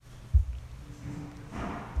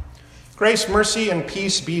Grace, mercy, and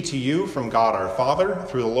peace be to you from God our Father,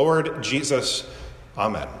 through the Lord Jesus.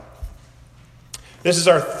 Amen. This is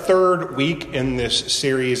our third week in this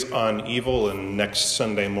series on evil, and next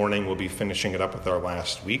Sunday morning we'll be finishing it up with our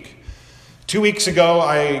last week. 2 weeks ago,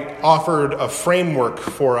 I offered a framework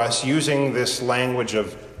for us using this language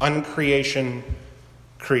of uncreation,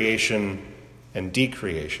 creation, and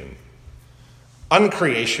decreation.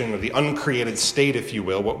 Uncreation, or the uncreated state, if you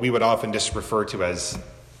will, what we would often just refer to as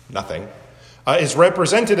nothing, is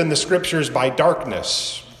represented in the scriptures by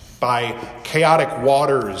darkness, by chaotic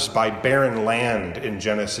waters, by barren land in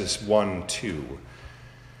Genesis 1-2.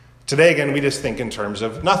 Today, again, we just think in terms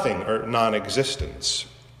of nothing or non-existence.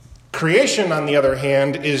 Creation, on the other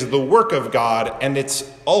hand, is the work of God, and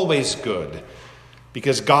it's always good,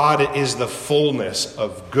 because God is the fullness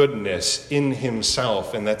of goodness in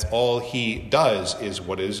himself, and that's all he does is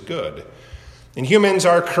what is good. And humans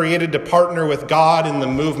are created to partner with God in the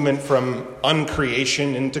movement from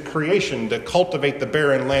uncreation into creation, to cultivate the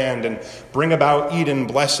barren land and bring about Eden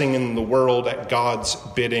blessing in the world at God's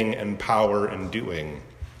bidding and power and doing,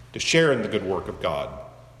 to share in the good work of God.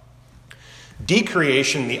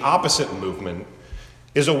 Decreation, the opposite movement,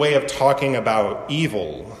 is a way of talking about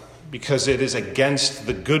evil, because it is against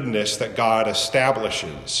the goodness that God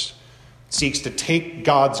establishes. It seeks to take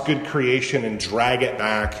God's good creation and drag it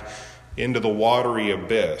back into the watery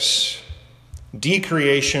abyss.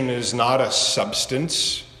 Decreation is not a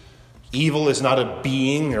substance. Evil is not a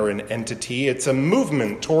being or an entity. It's a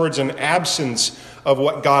movement towards an absence of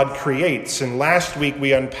what God creates. And last week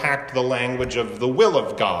we unpacked the language of the will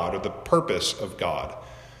of God, or the purpose of God.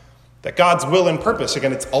 That God's will and purpose,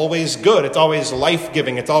 again, it's always good, it's always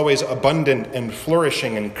life-giving, it's always abundant and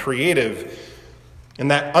flourishing and creative.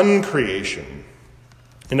 And that uncreation,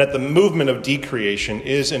 and that the movement of decreation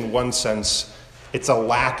is, in one sense, it's a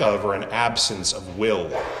lack of or an absence of will.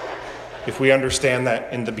 If we understand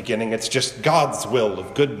that in the beginning, it's just God's will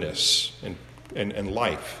of goodness and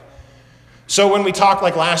life. So when we talk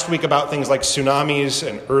like last week about things like tsunamis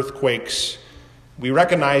and earthquakes, we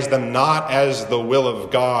recognize them not as the will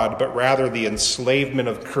of God, but rather the enslavement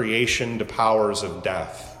of creation to powers of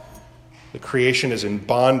death. The creation is in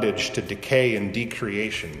bondage to decay and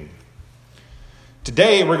decreation.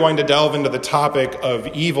 Today, we're going to delve into the topic of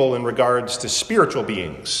evil in regards to spiritual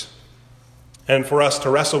beings. And for us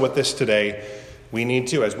to wrestle with this today, we need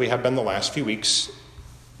to, as we have been the last few weeks,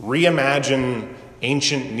 reimagine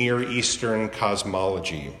ancient Near Eastern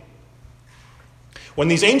cosmology. When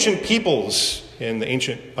these ancient peoples in the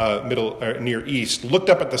ancient Near East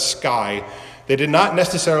looked up at the sky, they did not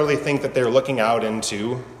necessarily think that they were looking out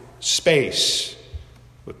into space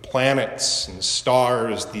with planets and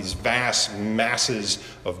stars, these vast masses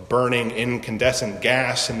of burning incandescent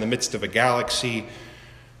gas in the midst of a galaxy.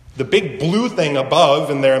 The big blue thing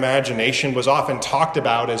above in their imagination was often talked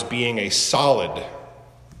about as being a solid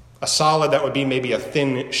that would be maybe a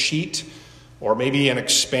thin sheet or maybe an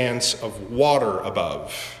expanse of water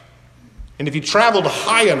above. And if you traveled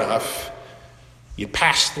high enough, you'd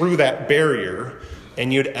pass through that barrier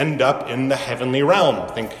and you'd end up in the heavenly realm.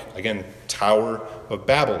 Think, again, Tower of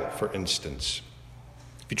Babel, for instance.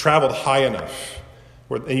 If you traveled high enough,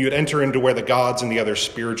 and you'd enter into where the gods and the other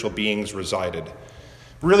spiritual beings resided.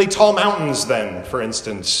 Really tall mountains, then, for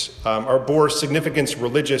instance, bore significance,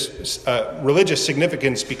 religious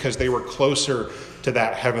significance, because they were closer to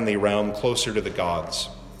that heavenly realm, closer to the gods.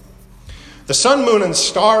 The sun, moon, and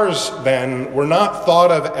stars, then, were not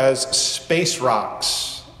thought of as space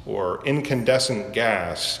rocks or incandescent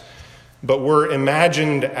gas, but were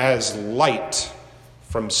imagined as light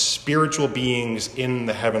from spiritual beings in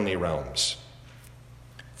the heavenly realms.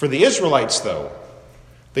 For the Israelites, though,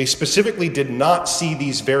 they specifically did not see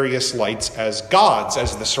these various lights as gods,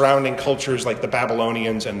 as the surrounding cultures like the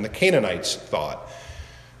Babylonians and the Canaanites thought.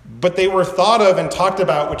 But they were thought of and talked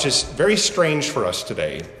about, which is very strange for us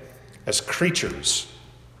today, as creatures.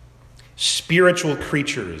 Spiritual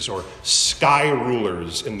creatures or sky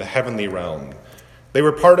rulers in the heavenly realm. They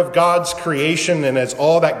were part of God's creation, and as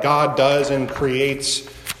all that God does and creates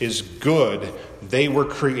is good, they were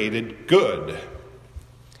created good.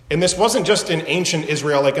 And this wasn't just in ancient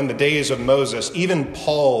Israel like in the days of Moses. Even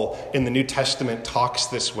Paul in the New Testament talks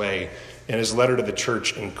this way in his letter to the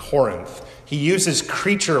church in Corinth. He uses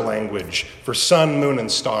creature language for sun, moon,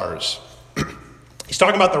 and stars. He's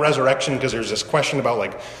talking about the resurrection because there's this question about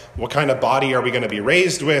like what kind of body are we going to be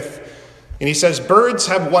raised with? And he says birds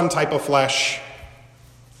have one type of flesh,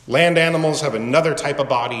 land animals have another type of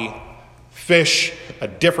body, fish a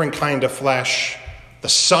different kind of flesh, the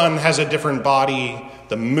sun has a different body,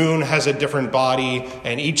 the moon has a different body,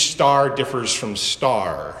 and each star differs from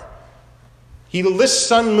star. He lists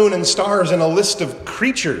sun, moon, and stars in a list of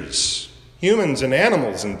creatures, humans and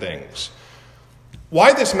animals and things.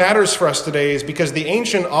 Why this matters for us today is because the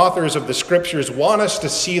ancient authors of the scriptures want us to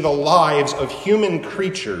see the lives of human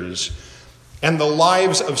creatures and the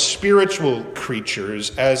lives of spiritual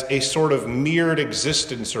creatures as a sort of mirrored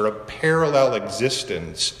existence or a parallel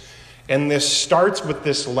existence. And this starts with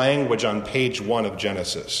this language on page 1 of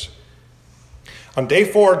Genesis. On day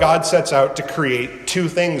 4, God sets out to create 2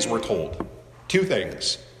 things, we're told. 2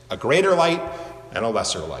 things, a greater light and a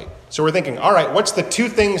lesser light. So we're thinking, all right, what's the 2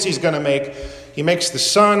 things he's going to make? He makes the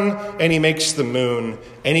sun and he makes the moon,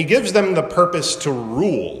 and he gives them the purpose to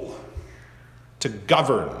rule, to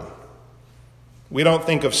govern. We don't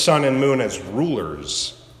think of sun and moon as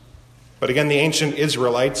rulers. But again, the ancient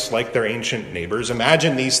Israelites, like their ancient neighbors,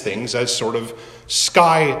 imagine these things as sort of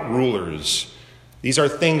sky rulers. These are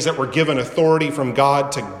things that were given authority from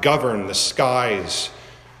God to govern the skies.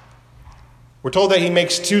 We're told that he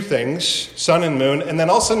makes 2 things, sun and moon, and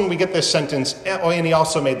then all of a sudden we get this sentence, oh, and he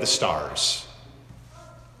also made the stars.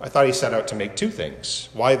 I thought he set out to make 2 things.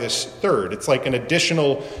 Why this third? It's like an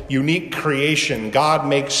additional, unique creation. God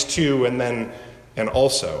makes 2 and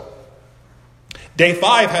also. Day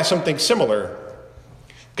 5 has something similar.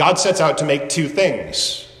 God sets out to make 2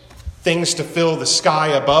 things. Things to fill the sky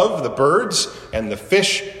above, the birds, and the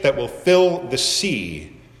fish that will fill the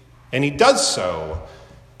sea. And he does so.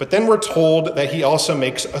 But then we're told that he also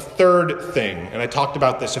makes a 3rd thing. And I talked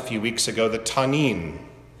about this a few weeks ago, the Tanin,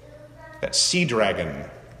 that sea dragon.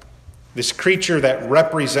 This creature that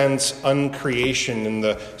represents uncreation in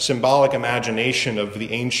the symbolic imagination of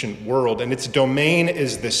the ancient world. And its domain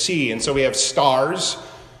is the sea. And so we have stars,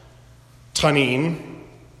 Tanin.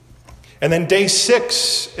 And then day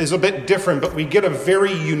 6 is a bit different, but we get a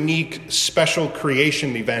very unique special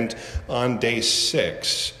creation event on day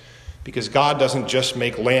 6. Because God doesn't just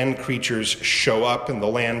make land creatures show up and the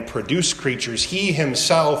land produce creatures. He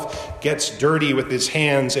himself gets dirty with his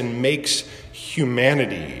hands and makes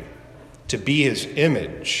humanity to be his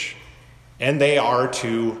image. And they are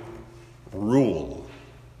to rule,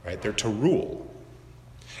 right? They're to rule.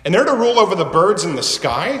 And they're to rule over the birds in the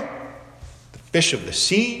sky, the fish of the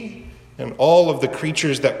sea, and all of the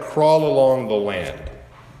creatures that crawl along the land.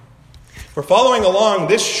 For following along,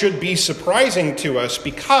 this should be surprising to us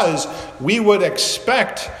because we would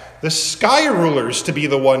expect the sky rulers to be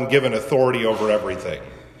the one given authority over everything,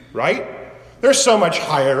 right? They're so much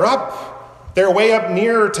higher up. They're way up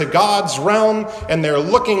nearer to God's realm, and they're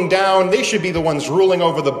looking down. They should be the ones ruling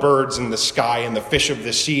over the birds in the sky and the fish of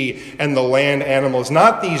the sea and the land animals,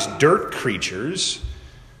 not these dirt creatures.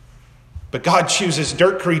 But God chooses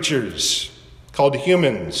dirt creatures called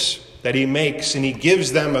humans that he makes, and he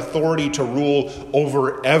gives them authority to rule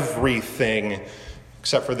over everything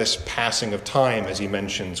except for this passing of time, as he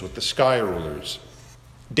mentions with the sky rulers.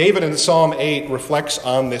 David in Psalm 8 reflects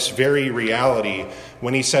on this very reality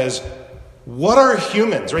when he says, what are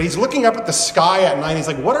humans? Right? He's looking up at the sky at night. He's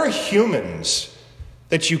like, what are humans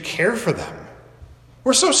that you care for them?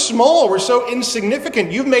 We're so small. We're so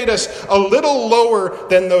insignificant. You've made us a little lower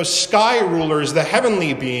than those sky rulers, the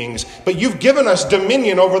heavenly beings, but you've given us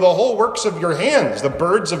dominion over the whole works of your hands, the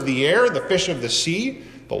birds of the air, the fish of the sea,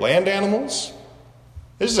 the land animals.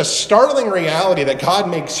 This is a startling reality that God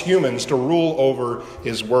makes humans to rule over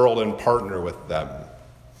his world and partner with them.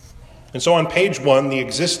 And so on page 1, the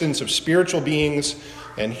existence of spiritual beings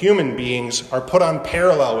and human beings are put on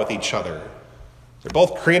parallel with each other. They're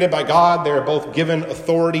both created by God. They're both given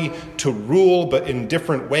authority to rule, but in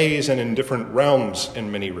different ways and in different realms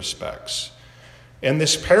in many respects. And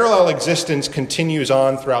this parallel existence continues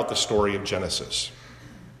on throughout the story of Genesis.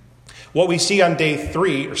 What we see on page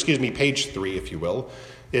 3, if you will,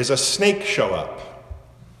 is a snake show up.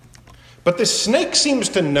 But this snake seems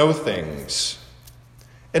to know things.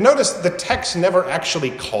 And notice the text never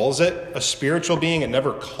actually calls it a spiritual being. It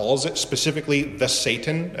never calls it specifically the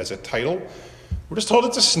Satan as a title. We're just told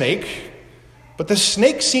it's a snake, but the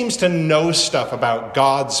snake seems to know stuff about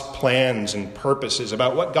God's plans and purposes,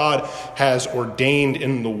 about what God has ordained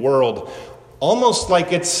in the world, almost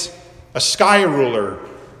like it's a sky ruler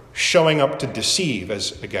showing up to deceive,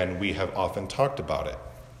 as, again, we have often talked about it.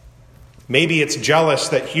 Maybe it's jealous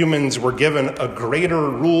that humans were given a greater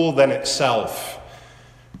rule than itself,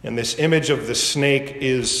 and this image of the snake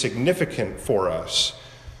is significant for us,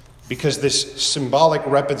 because this symbolic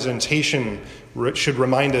representation should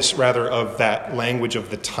remind us, rather, of that language of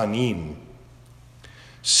the Tanin.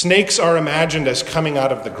 Snakes are imagined as coming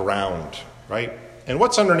out of the ground, right? And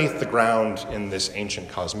what's underneath the ground in this ancient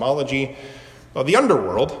cosmology? Well, the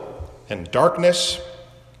underworld and darkness.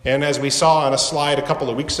 And as we saw on a slide a couple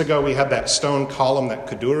of weeks ago, we had that stone column, that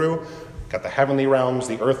Kuduru. Got the heavenly realms,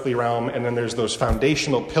 the earthly realm, and then there's those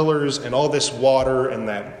foundational pillars and all this water and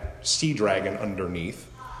that sea dragon underneath.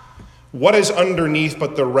 What is underneath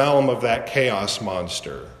but the realm of that chaos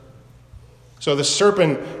monster? So the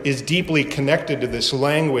serpent is deeply connected to this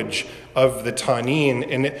language of the Tannin.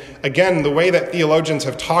 And again, the way that theologians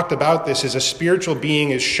have talked about this is a spiritual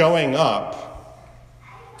being is showing up.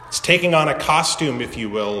 It's taking on a costume, if you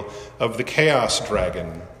will, of the chaos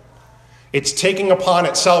dragon. It's taking upon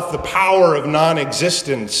itself the power of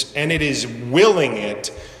non-existence, and it is willing it,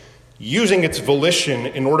 using its volition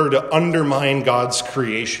in order to undermine God's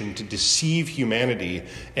creation, to deceive humanity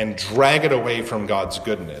and drag it away from God's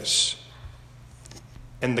goodness.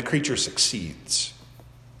 And the creature succeeds.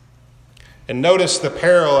 And notice the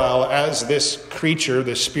parallel: as this creature,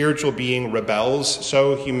 this spiritual being, rebels,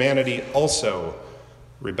 so humanity also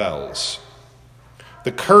rebels.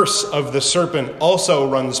 The curse of the serpent also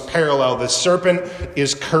runs parallel. The serpent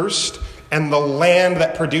is cursed, and the land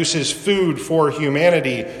that produces food for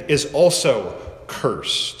humanity is also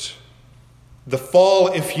cursed. The fall,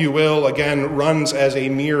 if you will, again, runs as a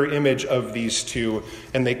mirror image of these two,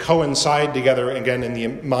 and they coincide together again in the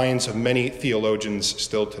minds of many theologians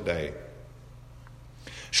still today.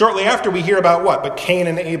 Shortly after, we hear about what? But Cain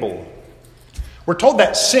and Abel. We're told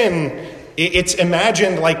that sin, it's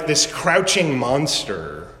imagined like this crouching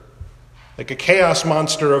monster, like a chaos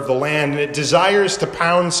monster of the land, and it desires to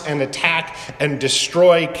pounce and attack and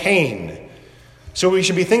destroy Cain. So we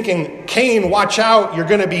should be thinking, Cain, watch out, you're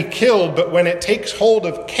going to be killed. But when it takes hold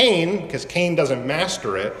of Cain, because Cain doesn't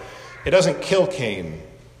master it, it doesn't kill Cain.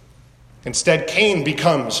 Instead, Cain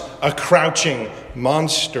becomes a crouching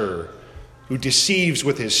monster who deceives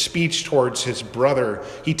with his speech towards his brother.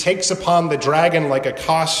 He takes upon the dragon like a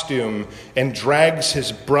costume and drags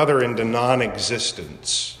his brother into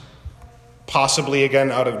non-existence, possibly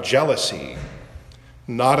again out of jealousy,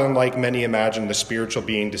 not unlike many imagine the spiritual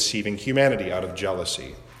being deceiving humanity out of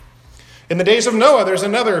jealousy. In the days of Noah, there's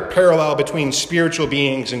another parallel between spiritual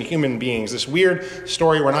beings and human beings. This weird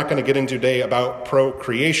story we're not going to get into today about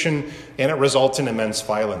procreation, and it results in immense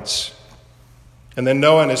violence. And then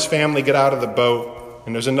Noah and his family get out of the boat,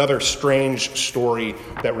 and there's another strange story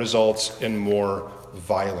that results in more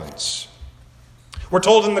violence. We're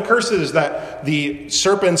told in the curses that the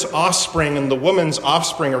serpent's offspring and the woman's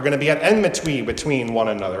offspring are going to be at enmity between one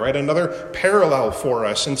another, right? Another parallel for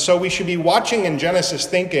us. And so we should be watching in Genesis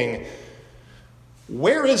thinking,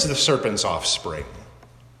 where is the serpent's offspring?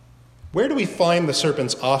 Where do we find the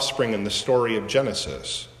serpent's offspring in the story of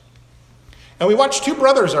Genesis? And we watch two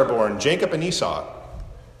brothers are born, Jacob and Esau,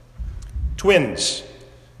 twins.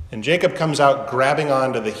 And Jacob comes out grabbing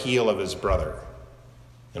onto the heel of his brother.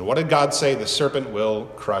 And what did God say? The serpent will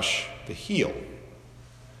crush the heel.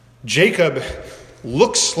 Jacob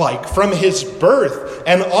looks like, from his birth,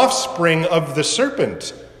 an offspring of the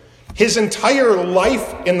serpent. His entire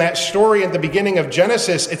life in that story at the beginning of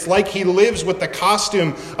Genesis, it's like he lives with the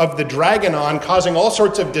costume of the dragon on, causing all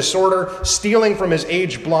sorts of disorder, stealing from his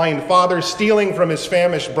age-blind father, stealing from his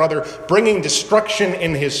famished brother, bringing destruction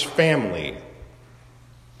in his family.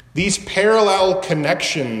 These parallel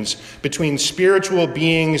connections between spiritual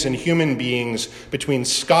beings and human beings, between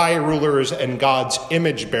sky rulers and God's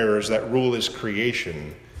image bearers that rule his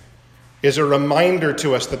creation, is a reminder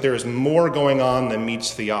to us that there is more going on than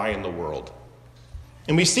meets the eye in the world.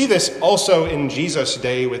 And we see this also in Jesus'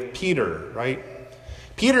 day with Peter, right?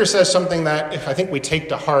 Peter says something that, if I think we take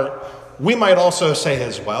to heart, we might also say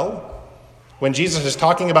as well. When Jesus is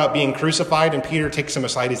talking about being crucified and Peter takes him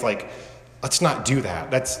aside, he's like, let's not do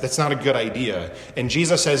that. That's not a good idea. And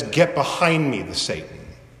Jesus says, get behind me, the Satan,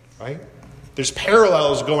 right? There's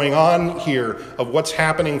parallels going on here of what's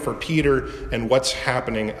happening for Peter and what's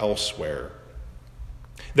happening elsewhere.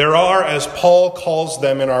 There are, as Paul calls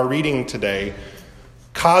them in our reading today,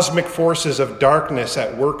 cosmic forces of darkness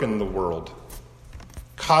at work in the world.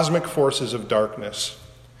 Cosmic forces of darkness.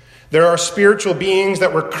 There are spiritual beings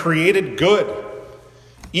that were created good.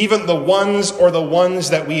 Even the ones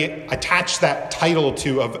that we attach that title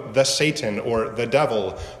to of the Satan or the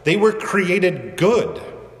devil, they were created good.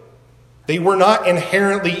 They were not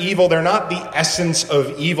inherently evil. They're not the essence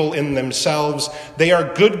of evil in themselves. They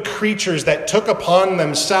are good creatures that took upon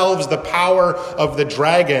themselves the power of the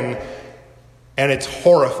dragon, and it's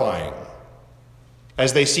horrifying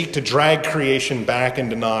as they seek to drag creation back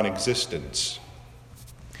into non-existence.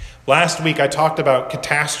 Last week I talked about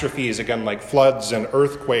catastrophes, again, like floods and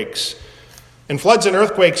earthquakes. And floods and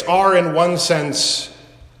earthquakes are, in one sense,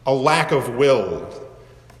 a lack of will.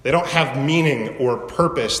 They don't have meaning or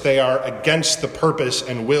purpose. They are against the purpose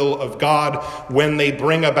and will of God when they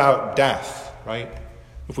bring about death, right?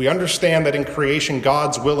 if we understand that in creation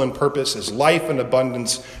God's will and purpose is life and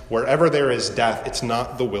abundance, wherever there is death, it's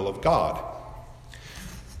not the will of God.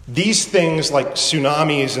 These things, like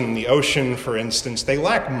tsunamis in the ocean, for instance, they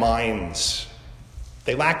lack minds.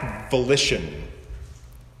 They lack volition.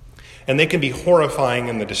 And they can be horrifying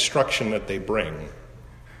in the destruction that they bring.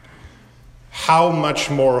 How much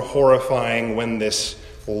more horrifying when this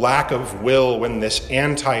lack of will, when this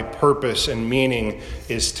anti-purpose and meaning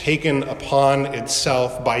is taken upon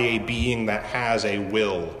itself by a being that has a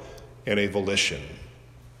will and a volition.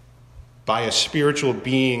 By a spiritual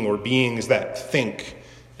being or beings that think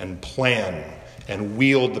and plan and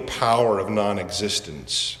wield the power of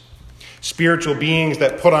non-existence. Spiritual beings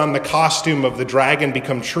that put on the costume of the dragon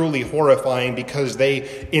become truly horrifying because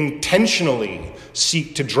they intentionally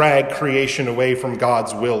seek to drag creation away from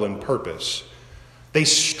God's will and purpose. They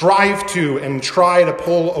strive to and try to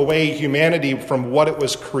pull away humanity from what it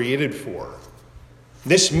was created for.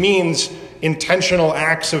 This means intentional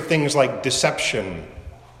acts of things like deception,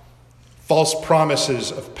 false promises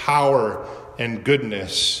of power and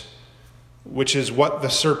goodness, which is what the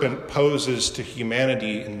serpent poses to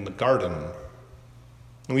humanity in the garden.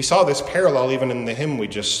 And we saw this parallel even in the hymn we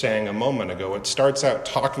just sang a moment ago. It starts out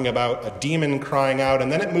talking about a demon crying out, and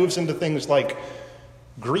then it moves into things like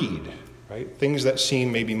greed, right? Things that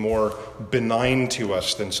seem maybe more benign to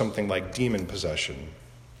us than something like demon possession.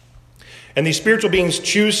 And these spiritual beings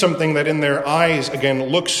choose something that in their eyes, again,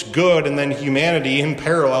 looks good, and then humanity in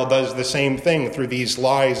parallel does the same thing through these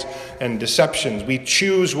lies and deceptions. We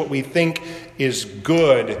choose what we think is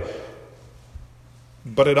good,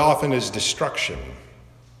 but it often is destruction.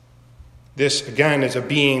 This, again, is a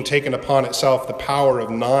being taken upon itself the power of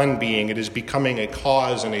non-being. It is becoming a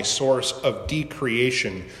cause and a source of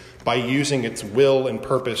decreation by using its will and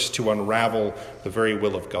purpose to unravel the very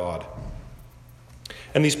will of God.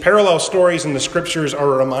 And these parallel stories in the scriptures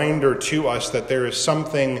are a reminder to us that there is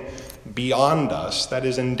something beyond us that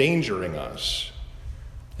is endangering us.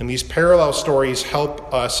 And these parallel stories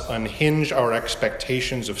help us unhinge our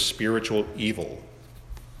expectations of spiritual evil.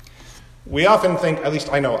 We often think, at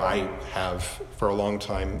least I know I have for a long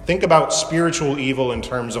time, think about spiritual evil in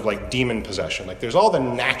terms of like demon possession. Like there's all the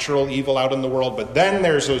natural evil out in the world, but then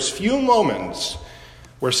there's those few moments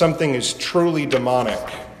where something is truly demonic.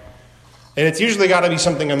 And it's usually got to be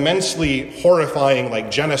something immensely horrifying like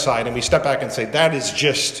genocide, and we step back and say, that is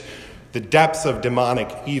just the depth of demonic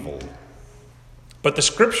evil. But the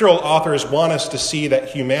scriptural authors want us to see that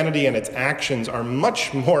humanity and its actions are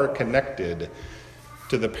much more connected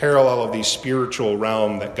to the parallel of the spiritual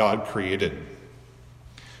realm that God created.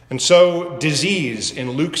 And so disease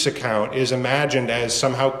in Luke's account is imagined as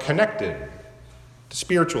somehow connected to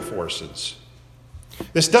spiritual forces.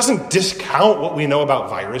 This doesn't discount what we know about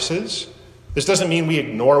viruses. This doesn't mean we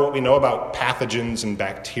ignore what we know about pathogens and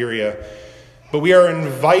bacteria. But we are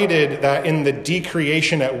invited that in the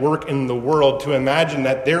decreation at work in the world to imagine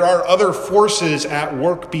that there are other forces at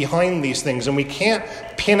work behind these things. And we can't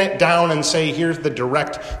pin it down and say, here's the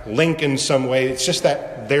direct link in some way. It's just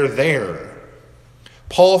that they're there.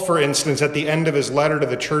 Paul, for instance, at the end of his letter to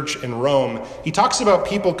the church in Rome, he talks about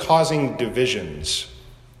people causing divisions,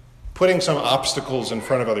 putting some obstacles in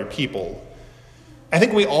front of other people. I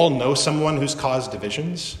think we all know someone who's caused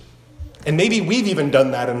divisions. And maybe we've even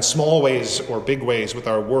done that in small ways or big ways with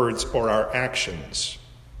our words or our actions,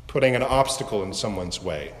 putting an obstacle in someone's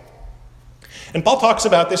way. And Paul talks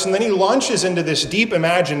about this, and then he launches into this deep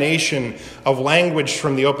imagination of language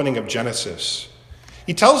from the opening of Genesis.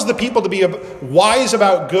 He tells the people to be wise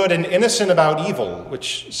about good and innocent about evil,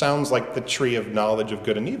 which sounds like the tree of knowledge of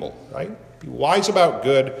good and evil, right? Be wise about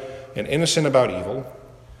good and innocent about evil.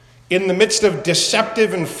 In the midst of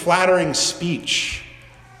deceptive and flattering speech.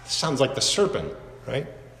 Sounds like the serpent, right?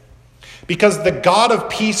 Because the God of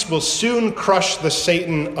peace will soon crush the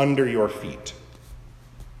Satan under your feet.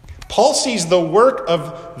 Paul sees the work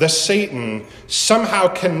of the Satan somehow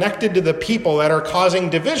connected to the people that are causing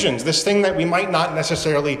divisions. This thing that we might not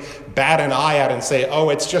necessarily bat an eye at and say, oh,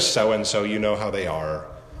 it's just so-and-so, you know how they are.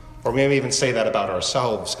 Or we may even say that about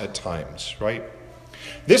ourselves at times, right?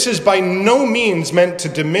 This is by no means meant to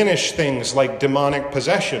diminish things like demonic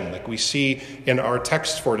possession, like we see in our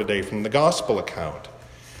text for today from the gospel account.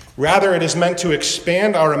 Rather, it is meant to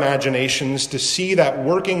expand our imaginations to see that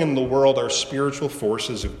working in the world are spiritual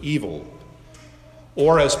forces of evil.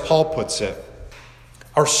 Or, as Paul puts it,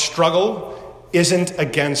 our struggle isn't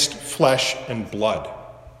against flesh and blood.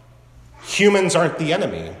 Humans aren't the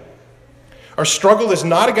enemy. Our struggle is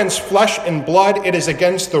not against flesh and blood. It is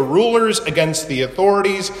against the rulers, against the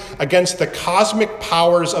authorities, against the cosmic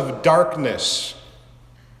powers of darkness,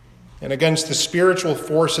 and against the spiritual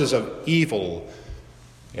forces of evil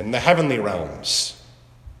in the heavenly realms.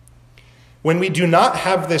 When we do not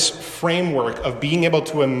have this framework of being able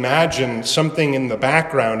to imagine something in the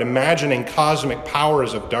background, imagining cosmic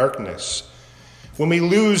powers of darkness, when we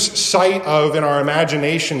lose sight of, in our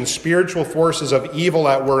imagination, spiritual forces of evil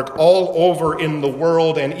at work all over in the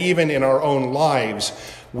world and even in our own lives,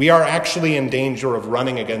 we are actually in danger of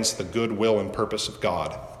running against the good will and purpose of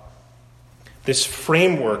God. This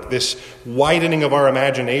framework, this widening of our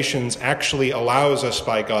imaginations actually allows us,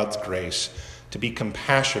 by God's grace, to be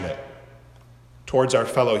compassionate towards our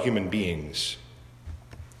fellow human beings.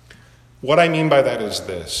 What I mean by that is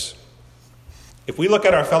this. If we look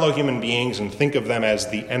at our fellow human beings and think of them as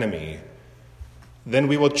the enemy, then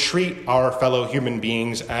we will treat our fellow human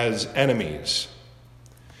beings as enemies.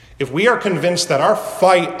 If we are convinced that our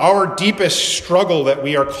fight, our deepest struggle that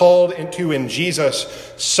we are called into in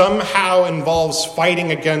Jesus somehow involves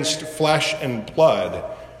fighting against flesh and blood,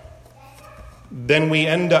 then we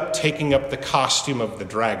end up taking up the costume of the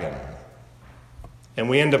dragon. And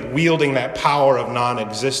we end up wielding that power of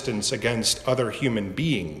non-existence against other human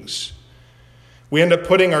beings. We end up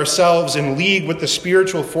putting ourselves in league with the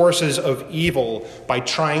spiritual forces of evil by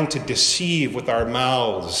trying to deceive with our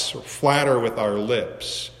mouths or flatter with our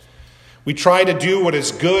lips. We try to do what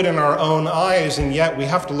is good in our own eyes, and yet we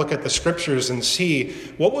have to look at the scriptures and see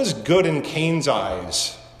what was good in Cain's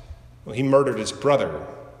eyes. Well, he murdered his brother.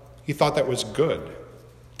 He thought that was good.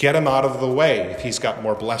 Get him out of the way if he's got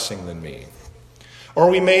more blessing than me. Or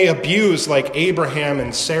we may abuse like Abraham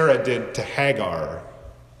and Sarah did to Hagar.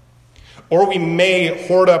 Or we may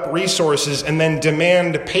hoard up resources and then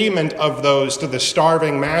demand payment of those to the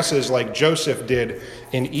starving masses like Joseph did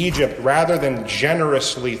in Egypt, rather than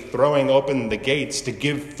generously throwing open the gates to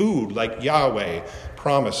give food like Yahweh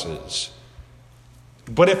promises.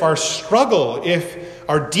 But if our struggle, if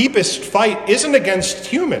our deepest fight isn't against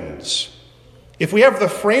humans, if we have the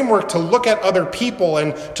framework to look at other people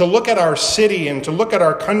and to look at our city and to look at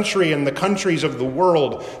our country and the countries of the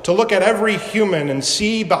world, to look at every human and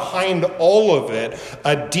see behind all of it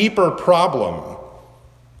a deeper problem,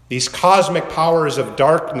 these cosmic powers of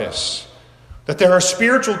darkness, that there are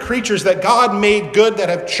spiritual creatures that God made good that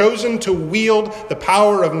have chosen to wield the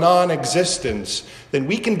power of non-existence, then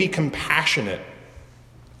we can be compassionate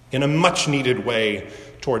in a much needed way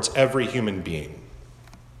towards every human being.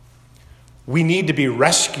 We need to be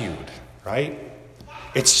rescued, right?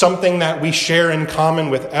 It's something that we share in common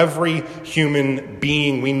with every human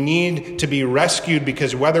being. We need to be rescued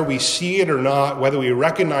because whether we see it or not, whether we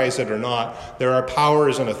recognize it or not, there are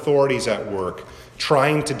powers and authorities at work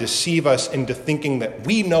trying to deceive us into thinking that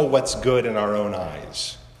we know what's good in our own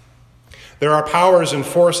eyes. There are powers and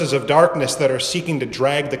forces of darkness that are seeking to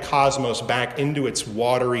drag the cosmos back into its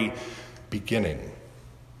watery beginning.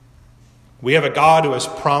 We have a God who has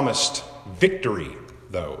promised victory,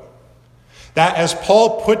 though. That, as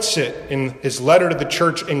Paul puts it in his letter to the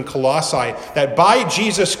church in Colossae, that by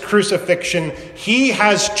Jesus' crucifixion, he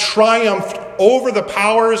has triumphed over the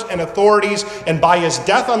powers and authorities, and by his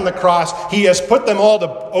death on the cross, he has put them all to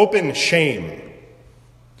open shame.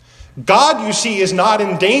 God, you see, is not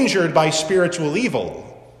endangered by spiritual evil.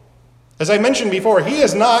 As I mentioned before, he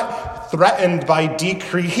is not threatened by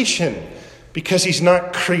decreation because he's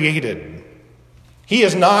not created. He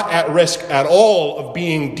is not at risk at all of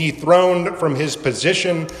being dethroned from his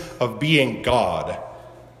position of being God.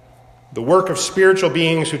 The work of spiritual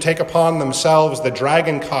beings who take upon themselves the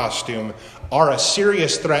dragon costume are a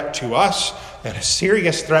serious threat to us and a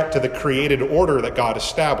serious threat to the created order that God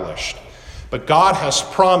established. But God has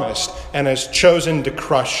promised and has chosen to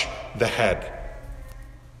crush the head.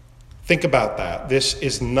 Think about that. This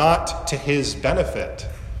is not to his benefit.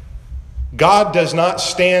 God does not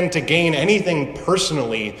stand to gain anything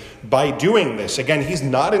personally by doing this. Again, he's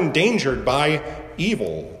not endangered by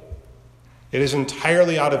evil. It is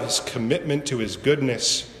entirely out of his commitment to his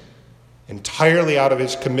goodness, entirely out of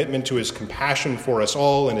his commitment to his compassion for us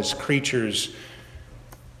all and his creatures,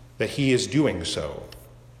 that he is doing so.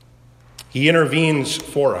 He intervenes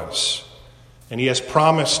for us, and he has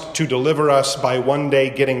promised to deliver us by one day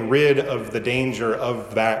getting rid of the danger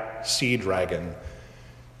of that sea dragon,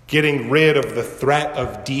 getting rid of the threat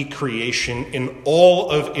of decreation in all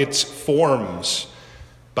of its forms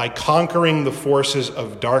by conquering the forces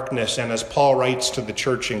of darkness, and as Paul writes to the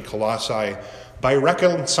church in Colossae, by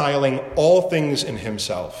reconciling all things in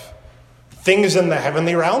himself, things in the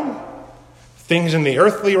heavenly realm, things in the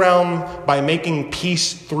earthly realm, by making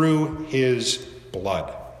peace through his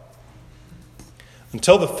blood.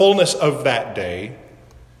 Until the fullness of that day,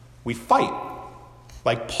 we fight,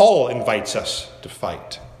 like Paul invites us to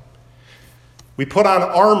fight. We put on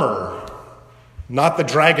armor, not the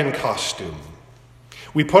dragon costume.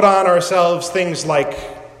 We put on ourselves things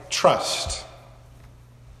like trust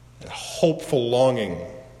and hopeful longing.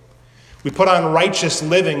 We put on righteous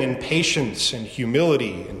living and patience and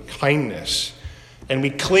humility and kindness. And we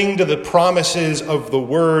cling to the promises of the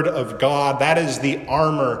Word of God. That is the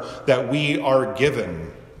armor that we are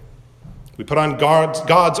given. We put on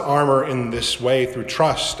God's armor in this way through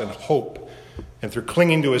trust and hope and through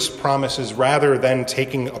clinging to his promises rather than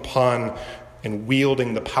taking upon and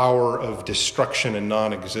wielding the power of destruction and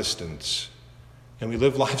non-existence. And we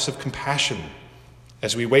live lives of compassion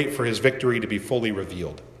as we wait for his victory to be fully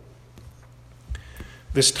revealed.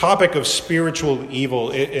 This topic of spiritual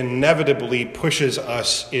evil, it inevitably pushes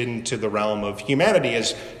us into the realm of humanity,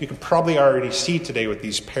 as you can probably already see today with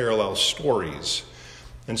these parallel stories.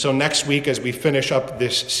 And so next week, as we finish up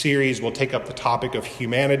this series, we'll take up the topic of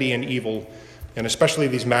humanity and evil, and especially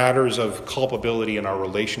these matters of culpability in our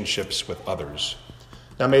relationships with others.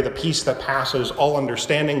 Now may the peace that passes all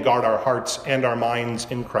understanding guard our hearts and our minds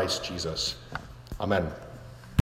in Christ Jesus. Amen.